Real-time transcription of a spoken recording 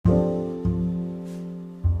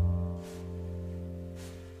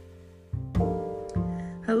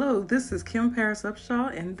Hello, this is Kim Paris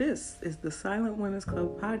Upshaw, and this is the Silent Women's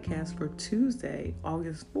Club podcast for Tuesday,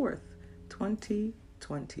 August 4th,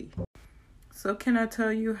 2020. So can I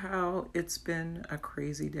tell you how it's been a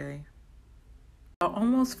crazy day? I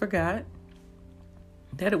almost forgot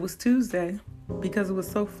that it was Tuesday because it was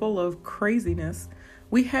so full of craziness.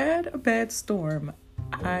 We had a bad storm.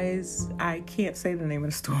 I can't say the name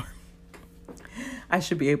of the storm. I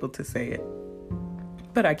should be able to say it,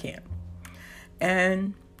 but I can't.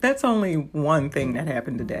 And that's only one thing that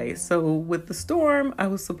happened today. So with the storm, I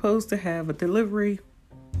was supposed to have a delivery.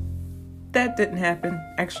 That didn't happen.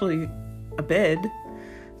 Actually, a bed.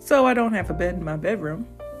 So I don't have a bed in my bedroom.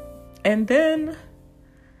 And then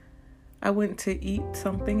I went to eat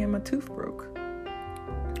something and my tooth broke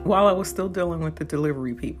while I was still dealing with the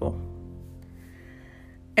delivery people.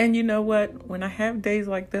 And you know what? When I have days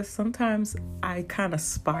like this, sometimes I kind of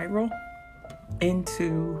spiral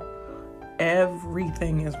into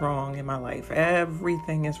everything is wrong in my life.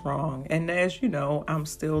 Everything is wrong. And as you know, I'm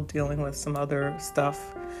still dealing with some other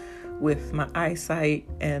stuff with my eyesight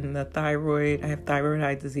and the thyroid. I have thyroid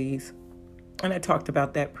eye disease. And I talked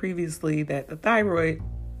about that previously, that the thyroid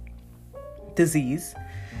disease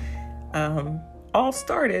all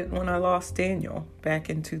started when I lost Daniel back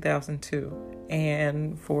in 2002.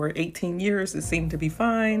 And for 18 years, it seemed to be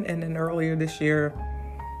fine. And then earlier this year,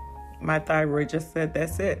 my thyroid just said,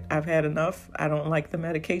 that's it. I've had enough. I don't like the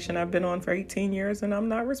medication I've been on for 18 years and I'm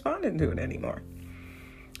not responding to it anymore.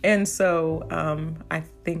 And so I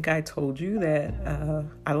think I told you that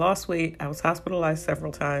I lost weight. I was hospitalized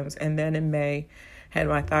several times. And then in May, had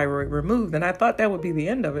my thyroid removed. And I thought that would be the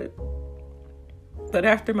end of it. But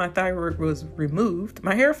after my thyroid was removed,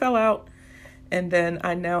 my hair fell out. And then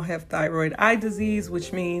I now have thyroid eye disease,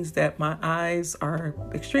 which means that my eyes are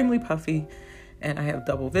extremely puffy and I have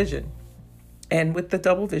double vision. And with the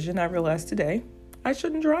double vision, I realized today I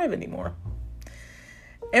shouldn't drive anymore.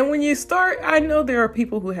 And when you start, I know there are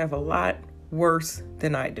people who have a lot worse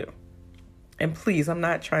than I do. And please, I'm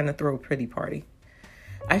not trying to throw a pity party.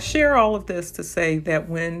 I share all of this to say that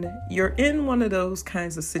when you're in one of those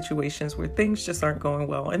kinds of situations where things just aren't going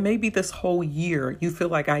well, and maybe this whole year you feel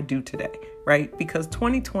like I do today, right? Because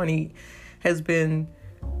 2020 has been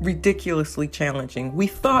ridiculously challenging. We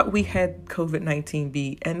thought we had COVID-19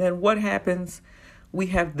 beat, and then what happens? We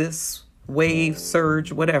have this wave,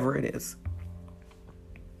 surge, whatever it is.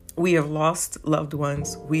 We have lost loved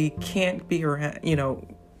ones. We can't be around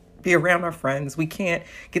our friends. We can't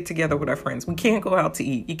get together with our friends. We can't go out to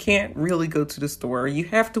eat. You can't really go to the store. You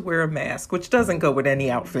have to wear a mask, which doesn't go with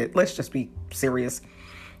any outfit. Let's just be serious.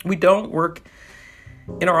 We don't work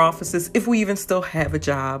in our offices if we even still have a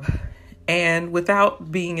job. And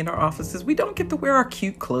without being in our offices, we don't get to wear our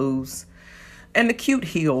cute clothes and the cute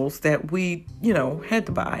heels that we, had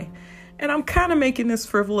to buy. And I'm kind of making this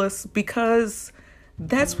frivolous because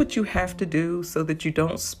that's what you have to do so that you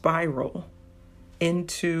don't spiral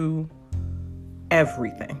into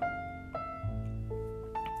everything.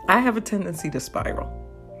 I have a tendency to spiral.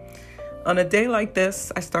 On a day like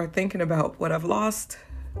this, I start thinking about what I've lost,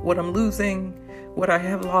 what I'm losing, what I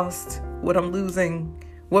have lost, what I'm losing.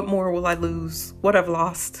 What more will I lose? What I've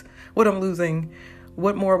lost? What I'm losing?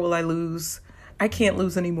 What more will I lose? I can't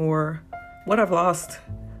lose anymore. What I've lost?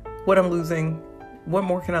 What I'm losing? What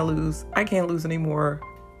more can I lose? I can't lose anymore.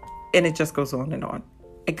 And it just goes on and on.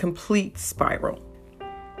 A complete spiral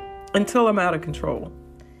until I'm out of control.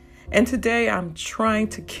 And today I'm trying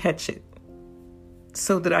to catch it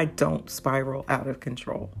so that I don't spiral out of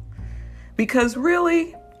control. Because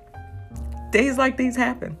really, days like these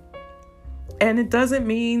happen. And it doesn't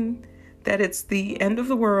mean that it's the end of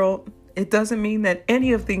the world. It doesn't mean that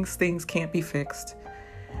any of these things can't be fixed.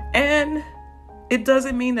 And it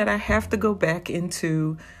doesn't mean that I have to go back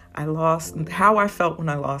into how I felt when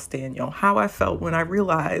I lost Daniel, how I felt when I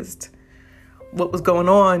realized what was going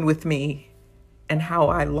on with me and how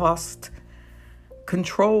I lost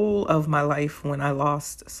control of my life when I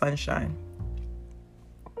lost Sunshine.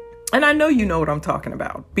 And I know you know what I'm talking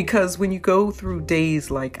about because when you go through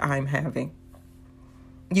days like I'm having,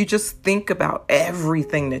 you just think about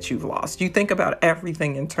everything that you've lost. You think about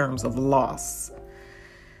everything in terms of loss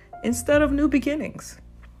instead of new beginnings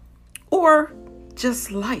or just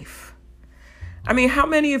life. I mean, how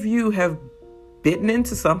many of you have bitten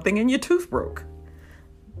into something and your tooth broke?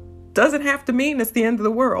 Doesn't have to mean it's the end of the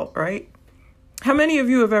world, right? How many of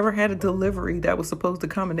you have ever had a delivery that was supposed to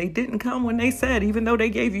come and they didn't come when they said, even though they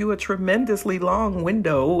gave you a tremendously long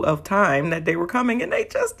window of time that they were coming and they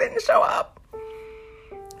just didn't show up?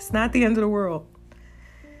 It's not the end of the world.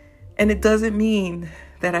 And it doesn't mean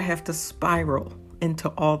that I have to spiral into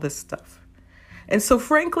all this stuff. And so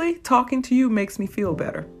frankly, talking to you makes me feel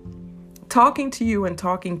better. Talking to you and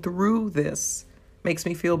talking through this makes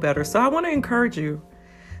me feel better. So I want to encourage you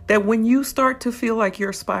that when you start to feel like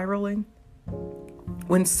you're spiraling,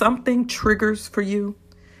 when something triggers for you,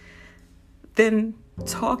 then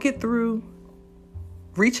talk it through,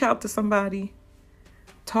 reach out to somebody,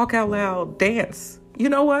 talk out loud, dance. You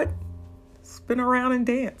know what? Spin around and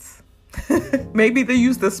dance. Maybe they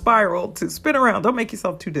use the spiral to spin around. Don't make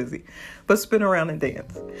yourself too dizzy, but spin around and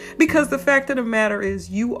dance. Because the fact of the matter is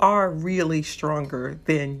you are really stronger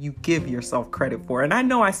than you give yourself credit for. And I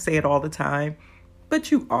know I say it all the time,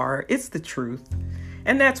 but you are. It's the truth.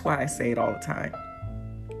 And that's why I say it all the time.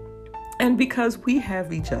 And because we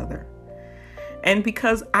have each other. And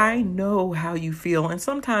because I know how you feel. And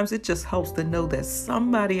sometimes it just helps to know that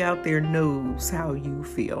somebody out there knows how you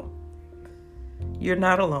feel. You're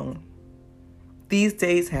not alone. These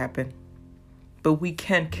days happen, but we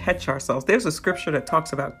can catch ourselves. There's a scripture that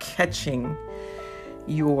talks about catching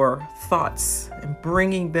your thoughts and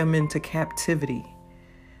bringing them into captivity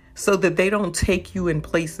so that they don't take you in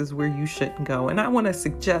places where you shouldn't go. And I want to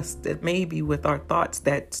suggest that maybe with our thoughts,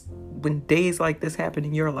 that when days like this happen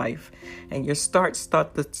in your life and your start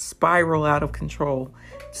to spiral out of control,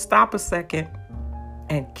 stop a second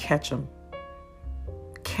and catch them.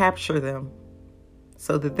 Capture them.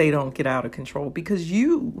 So that they don't get out of control, because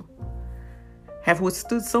you have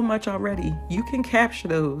withstood so much already. You can capture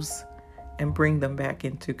those and bring them back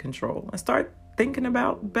into control and start thinking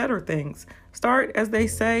about better things. Start, as they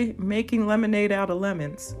say, making lemonade out of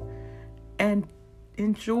lemons, and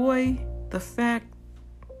enjoy the fact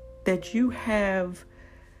that you have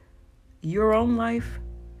your own life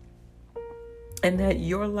and that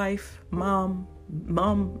your life, mom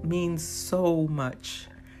means so much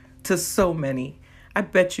to so many. I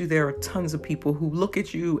bet you there are tons of people who look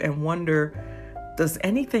at you and wonder, does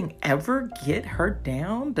anything ever get her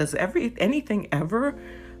down? Does anything ever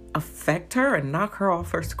affect her and knock her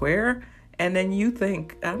off her square? And then you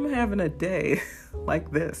think, I'm having a day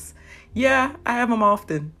like this. Yeah, I have them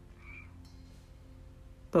often,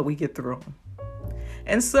 but we get through them.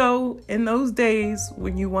 And so in those days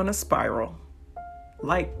when you want to spiral,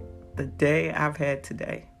 like the day I've had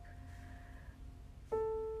today,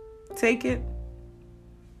 take it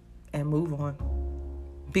and move on,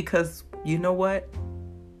 because you know what?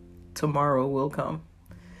 Tomorrow will come,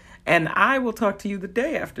 and I will talk to you the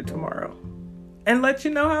day after tomorrow and let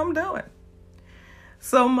you know how I'm doing.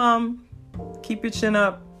 So mom, keep your chin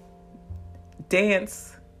up,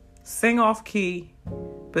 dance, sing off key,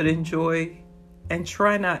 but enjoy, and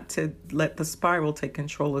try not to let the spiral take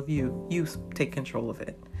control of you. You take control of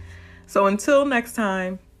it. So until next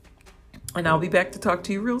time, and I'll be back to talk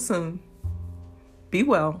to you real soon. Be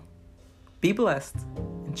well. Be blessed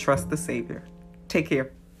and trust the Savior. Take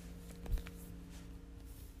care.